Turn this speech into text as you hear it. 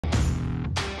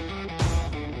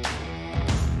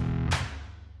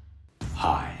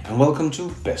and welcome to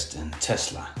Best in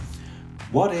Tesla.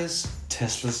 What is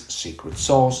Tesla's secret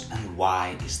sauce and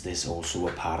why is this also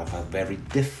a part of a very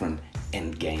different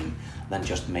endgame than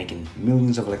just making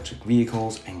millions of electric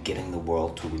vehicles and getting the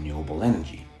world to renewable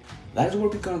energy? That is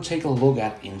what we're going to take a look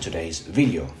at in today's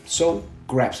video. So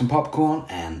grab some popcorn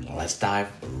and let's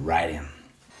dive right in.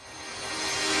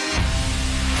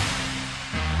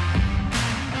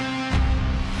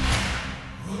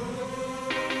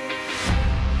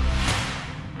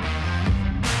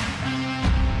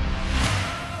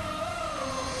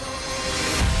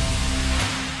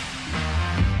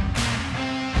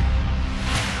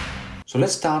 So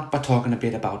let's start by talking a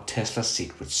bit about Tesla's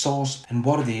secret sauce and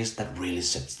what it is that really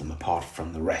sets them apart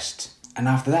from the rest. And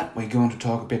after that, we're going to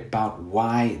talk a bit about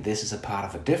why this is a part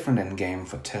of a different endgame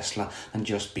for Tesla than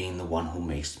just being the one who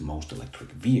makes most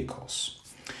electric vehicles.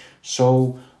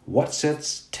 So what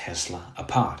sets Tesla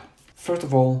apart? First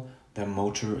of all, their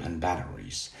motor and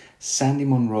batteries. Sandy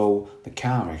Munro, the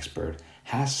car expert,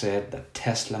 has said that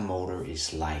Tesla motor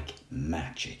is like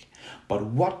magic. But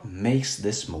what makes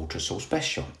this motor so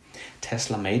special?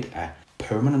 Tesla made a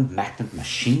permanent magnet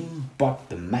machine, but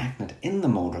the magnet in the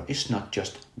motor is not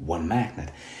just one magnet.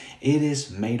 It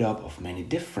is made up of many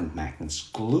different magnets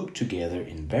glued together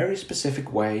in very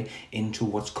specific way into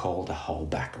what's called a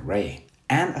Hall-back array.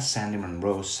 And as Sandy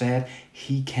Munro said,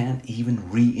 he can't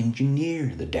even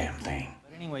re-engineer the damn thing.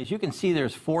 Anyways, you can see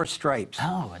there's 4 stripes.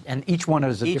 Oh, and each one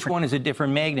is a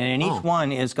different magnet, and each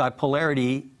one has got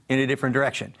polarity in a different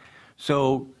direction.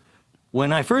 So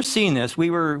when I first seen this,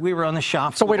 we were on the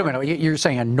shop So floor. wait a minute, you're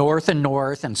saying north and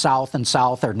north and south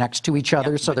are next to each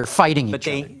other, so they're fighting each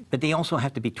other. But they also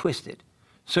have to be twisted.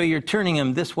 So you're turning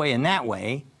them this way and that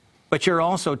way, but you're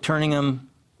also turning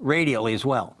them radially as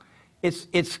well.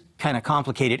 It's kind of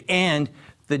complicated, and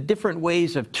the different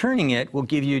ways of turning it will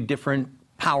give you different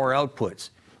power outputs.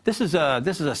 This is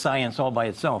a science all by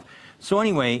itself. So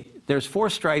anyway, there's 4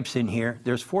 stripes in here.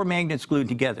 There's 4 magnets glued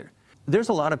together. There's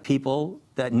a lot of people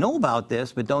that know about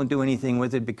this but don't do anything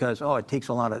with it because, it takes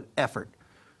a lot of effort.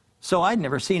 So I'd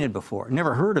never seen it before,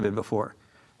 never heard of it before.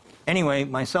 Anyway,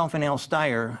 myself and Al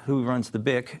Steyer, who runs the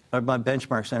BIC, my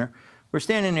Benchmark Center, we're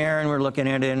standing there and we're looking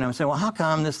at it, and I'm saying, well, how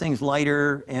come this thing's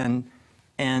lighter and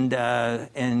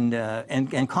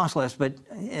costs less, but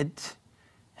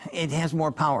it has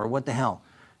more power? What the hell?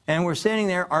 And we're standing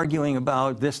there arguing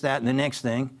about this, that, and the next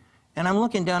thing. And I'm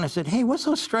looking down and I said, hey, what's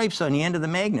those stripes on the end of the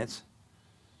magnets?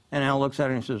 And Al looks at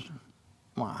it and says,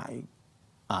 well,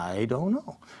 I don't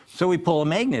know. So we pull a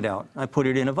magnet out. I put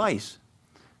it in a vise.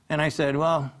 And I said,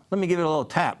 well, let me give it a little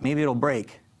tap. Maybe it'll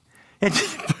break.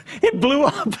 It blew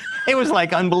up. It was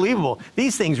like unbelievable.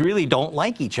 These things really don't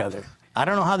like each other. I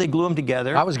don't know how they glue them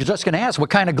together. I was just going to ask, what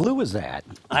kind of glue is that?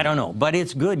 I don't know, but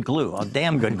it's good glue, a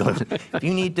damn good glue. If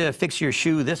you need to fix your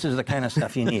shoe, this is the kind of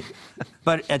stuff you need.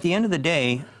 But at the end of the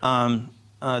day,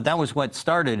 that was what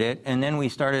started it, and then we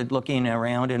started looking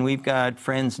around, and we've got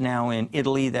friends now in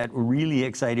Italy that were really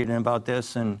excited about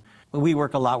this, and we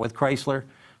work a lot with Chrysler.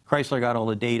 Chrysler got all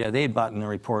the data. They had bought in the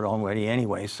report already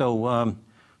anyway, so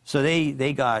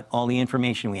they got all the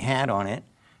information we had on it.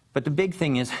 But the big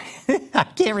thing is, I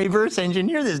can't reverse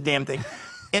engineer this damn thing.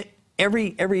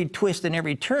 Every twist and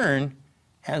every turn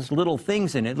has little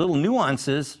things in it, little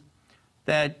nuances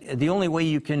that the only way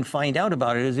you can find out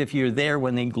about it is if you're there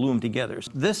when they glue them together.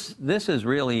 This is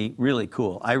really, really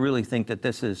cool. I really think that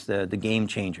this is the game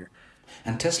changer.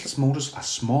 And Tesla's motors are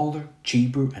smaller,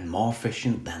 cheaper, and more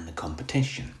efficient than the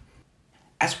competition.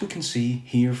 As we can see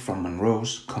here from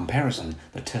Munro's comparison,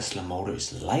 the Tesla motor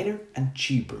is lighter and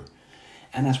cheaper.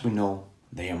 And as we know,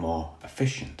 they are more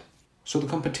efficient. So the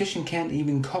competition can't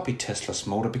even copy Tesla's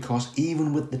motor because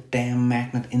even with the damn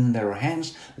magnet in their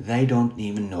hands, they don't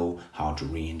even know how to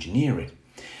re-engineer it.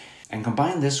 And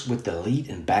combine this with the lead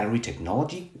in battery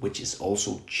technology, which is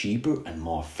also cheaper and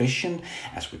more efficient,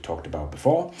 as we talked about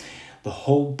before, the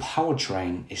whole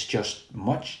powertrain is just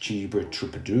much cheaper to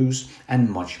produce and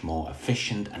much more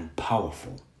efficient and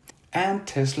powerful. And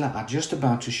Tesla are just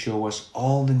about to show us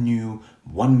all the new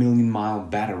 1 million mile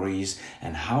batteries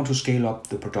and how to scale up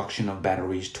the production of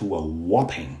batteries to a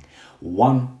whopping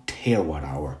 1 terawatt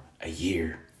hour a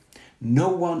year. No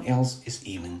one else is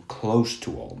even close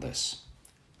to all this.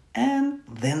 And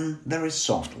then there is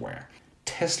software.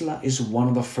 Tesla is one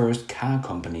of the first car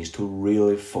companies to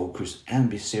really focus and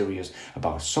be serious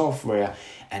about software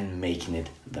and making it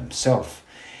themselves,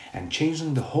 and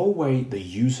changing the whole way the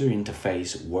user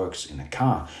interface works in a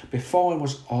car. Before it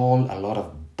was all a lot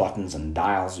of buttons and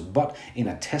dials, but in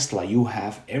a Tesla you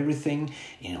have everything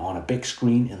on a big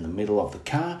screen in the middle of the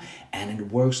car, and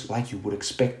it works like you would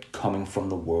expect coming from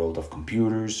the world of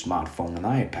computers, smartphone and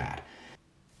iPad.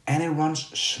 and it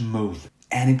runs smooth,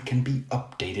 and it can be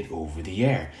updated over the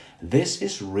air. This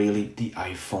is really the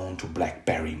iPhone to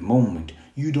BlackBerry moment.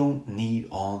 You don't need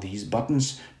all these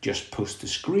buttons, just push the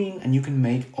screen and you can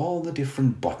make all the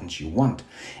different buttons you want.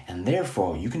 And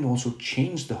therefore you can also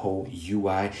change the whole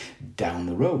UI down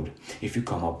the road if you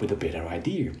come up with a better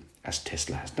idea, as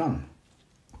Tesla has done.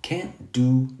 Can't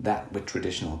do that with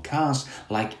traditional cars,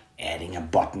 like adding a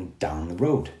button down the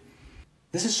road.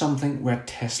 This is something where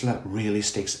Tesla really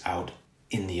sticks out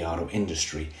in the auto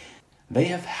industry. They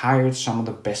have hired some of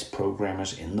the best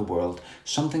programmers in the world,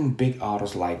 something big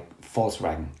autos like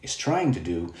Volkswagen is trying to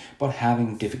do, but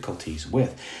having difficulties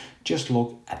with. Just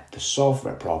look at the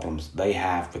software problems they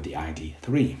have with the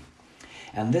ID.3.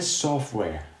 And this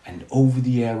software and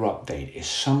over-the-air update is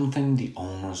something the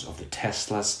owners of the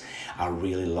Teslas are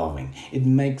really loving. It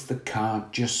makes the car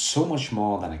just so much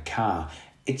more than a car.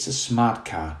 It's a smart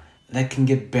car that can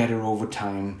get better over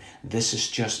time. This is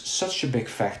just such a big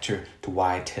factor to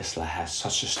why Tesla has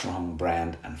such a strong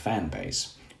brand and fan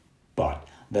base. But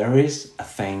there is a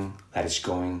thing that is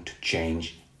going to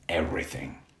change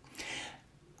everything.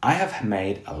 I have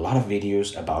made a lot of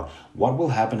videos about what will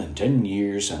happen in 10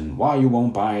 years and why you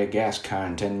won't buy a gas car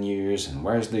in 10 years and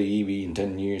where's the EV in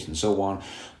 10 years and so on.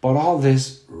 But all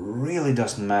this really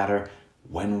doesn't matter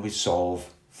when we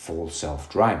solve full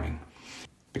self-driving.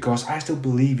 Because I still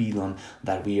believe, Elon,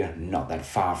 that we are not that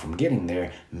far from getting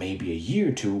there, maybe a year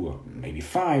or two or maybe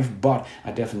 5, but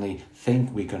I definitely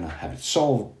think we're gonna have it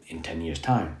solved in 10 years'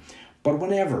 time. But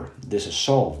whenever this is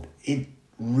solved, it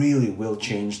really will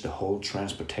change the whole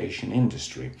transportation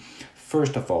industry.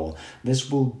 First of all, this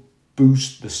will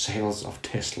boost the sales of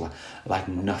Tesla like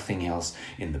nothing else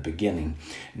in the beginning.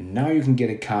 Now you can get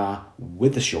a car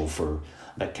with a chauffeur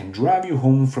that can drive you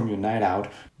home from your night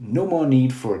out. No more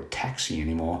need for a taxi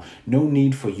anymore. No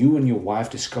need for you and your wife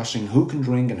discussing who can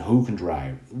drink and who can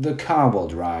drive. The car will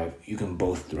drive, you can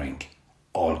both drink.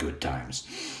 All good times.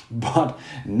 But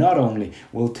not only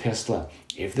will Tesla,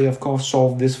 if they of course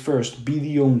solve this first, be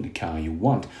the only car you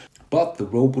want, but the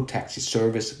robo-taxi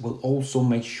service will also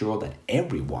make sure that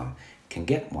everyone can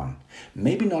get one.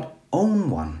 Maybe not own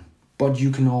one, but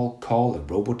you can all call a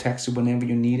robo-taxi whenever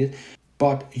you need it.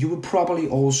 But you will probably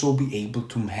also be able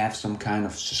to have some kind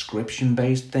of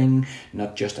subscription-based thing,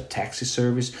 not just a taxi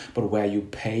service, but where you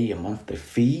pay a monthly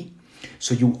fee.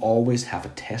 So you always have a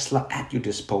Tesla at your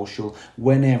disposal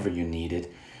whenever you need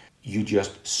it. You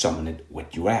just summon it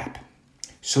with your app.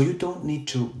 So you don't need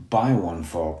to buy one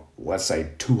for, let's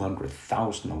say,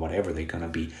 200,000 or whatever they're gonna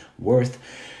be worth.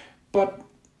 But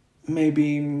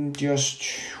maybe just,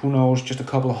 who knows, just a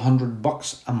couple of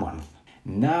 $100 a month.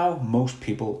 Now most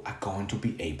people are going to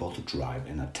be able to drive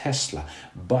in a Tesla,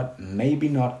 but maybe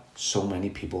not so many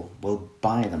people will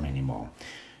buy them anymore.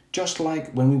 Just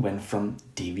like when we went from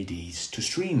DVDs to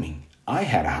streaming. I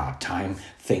had a hard time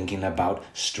thinking about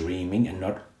streaming and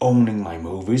not owning my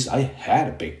movies. I had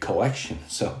a big collection,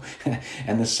 so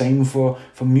and the same for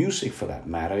music for that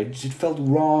matter. It felt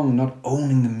wrong not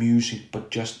owning the music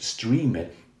but just stream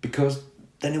it, because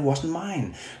then it wasn't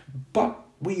mine. But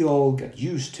we all got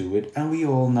used to it, and we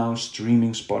all now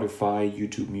streaming Spotify,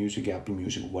 YouTube Music, Apple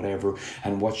Music, whatever,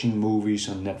 and watching movies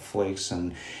on Netflix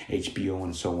and HBO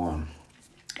and so on.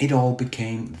 It all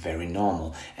became very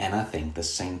normal, and I think the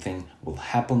same thing will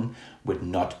happen with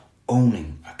not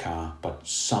owning a car, but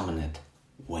summon it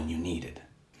when you need it.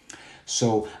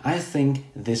 So I think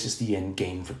this is the end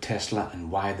game for Tesla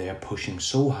and why they are pushing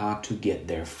so hard to get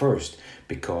there first,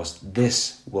 because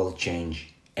this will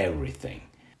change everything.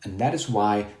 And that is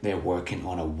why they're working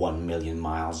on a 1 million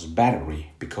miles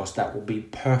battery, because that will be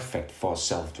perfect for a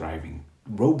self-driving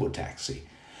robotaxi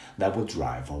that will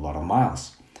drive a lot of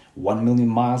miles. 1 million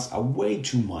miles are way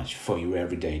too much for your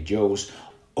everyday Joes.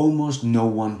 Almost no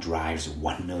one drives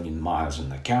 1 million miles in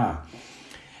the car.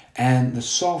 And the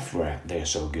software they're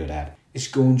so good at is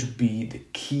going to be the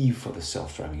key for the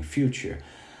self-driving future.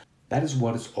 That is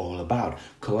what it's all about,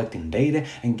 collecting data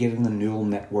and getting the neural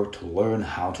network to learn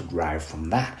how to drive from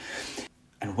that.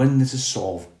 And when this is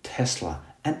solved, Tesla,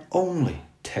 and only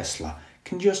Tesla,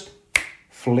 can just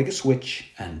flick a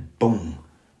switch and boom,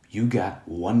 you got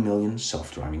 1 million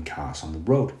self-driving cars on the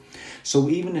road. So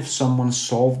even if someone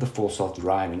solved the full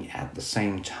self-driving at the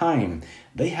same time,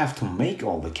 they have to make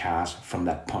all the cars from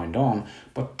that point on,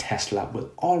 but Tesla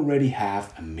will already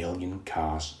have 1 million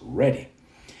cars ready.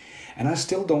 And I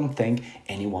still don't think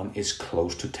anyone is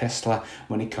close to Tesla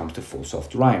when it comes to full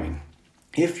self-driving.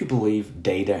 If you believe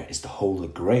data is the holy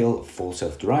grail of full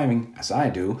self-driving, as I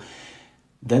do,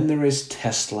 then there is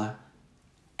Tesla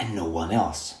and no one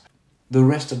else. The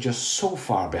rest are just so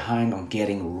far behind on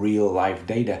getting real life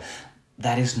data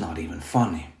that is not even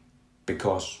funny.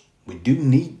 because we do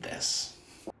need this.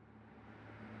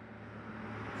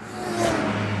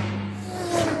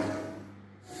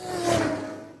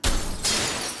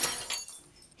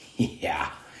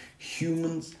 Yeah,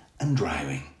 humans and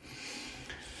driving.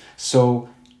 So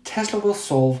Tesla will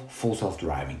solve full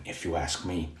self-driving, if you ask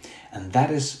me. And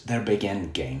that is their big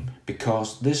end game,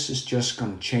 because this is just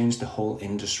going to change the whole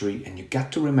industry. And you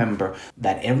got to remember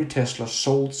that every Tesla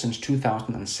sold since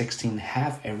 2016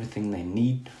 have everything they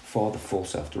need for the full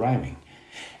self-driving.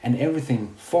 And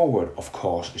everything forward, of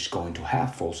course, is going to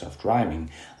have full self-driving.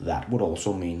 That would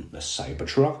also mean the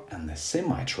Cybertruck and the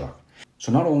semi-truck.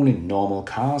 So not only normal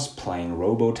cars playing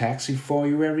robo-taxi for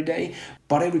you every day,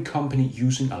 but every company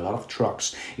using a lot of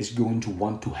trucks is going to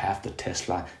want to have the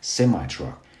Tesla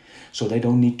semi-truck. So they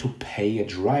don't need to pay a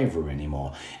driver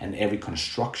anymore. And every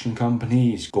construction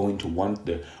company is going to want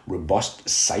the robust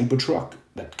Cybertruck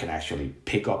that can actually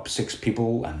pick up 6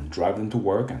 people and drive them to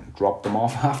work and drop them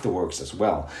off afterwards as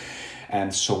well.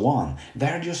 And so on.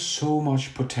 There's just so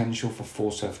much potential for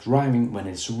full self-driving when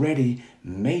it's ready,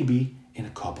 maybe in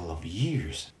a couple of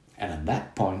years. And at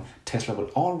that point, Tesla will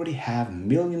already have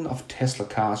millions of Tesla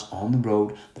cars on the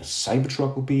road, the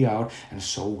Cybertruck will be out, and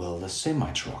so will the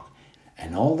semi-truck.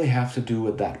 And all they have to do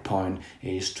at that point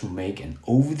is to make an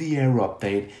over-the-air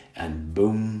update, and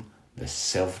boom, the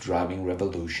self-driving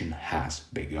revolution has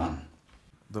begun.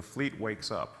 The fleet wakes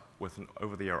up with an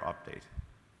over-the-air update.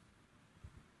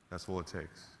 That's all it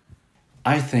takes.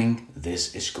 I think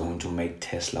this is going to make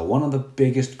Tesla one of the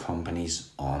biggest companies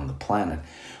on the planet,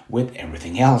 with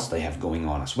everything else they have going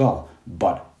on as well.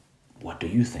 But what do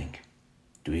you think?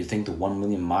 Do you think the 1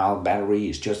 million mile battery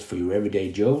is just for your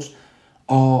everyday Joes?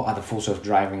 Or are the full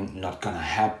self-driving not gonna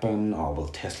happen? Or will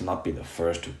Tesla not be the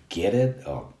first to get it?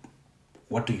 Or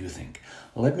what do you think?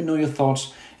 Let me know your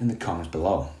thoughts in the comments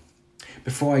below.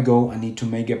 Before I go, I need to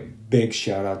make a big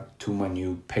shout out to my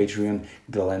new Patreon,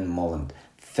 Glenn Mullen.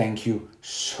 Thank you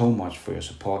so much for your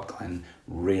support, Glenn.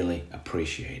 Really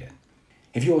appreciate it.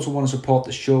 If you also want to support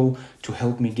the show to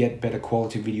help me get better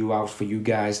quality video out for you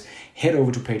guys, head over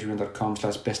to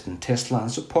patreon.com/BestInTESLA and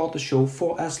support the show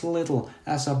for as little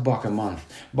as $1 a month.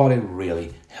 But it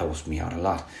really helps me out a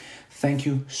lot. Thank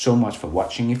you so much for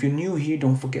watching. If you're new here,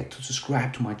 don't forget to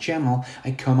subscribe to my channel.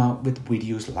 I come out with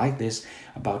videos like this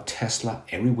about Tesla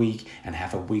every week and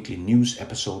have a weekly news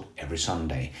episode every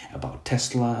Sunday about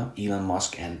Tesla, Elon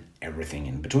Musk, and everything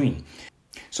in between.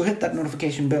 So hit that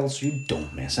notification bell so you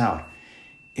don't miss out.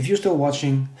 If you're still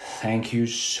watching, thank you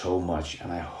so much,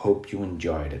 and I hope you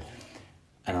enjoyed it.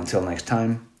 And until next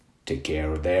time, take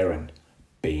care there and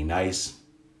be nice.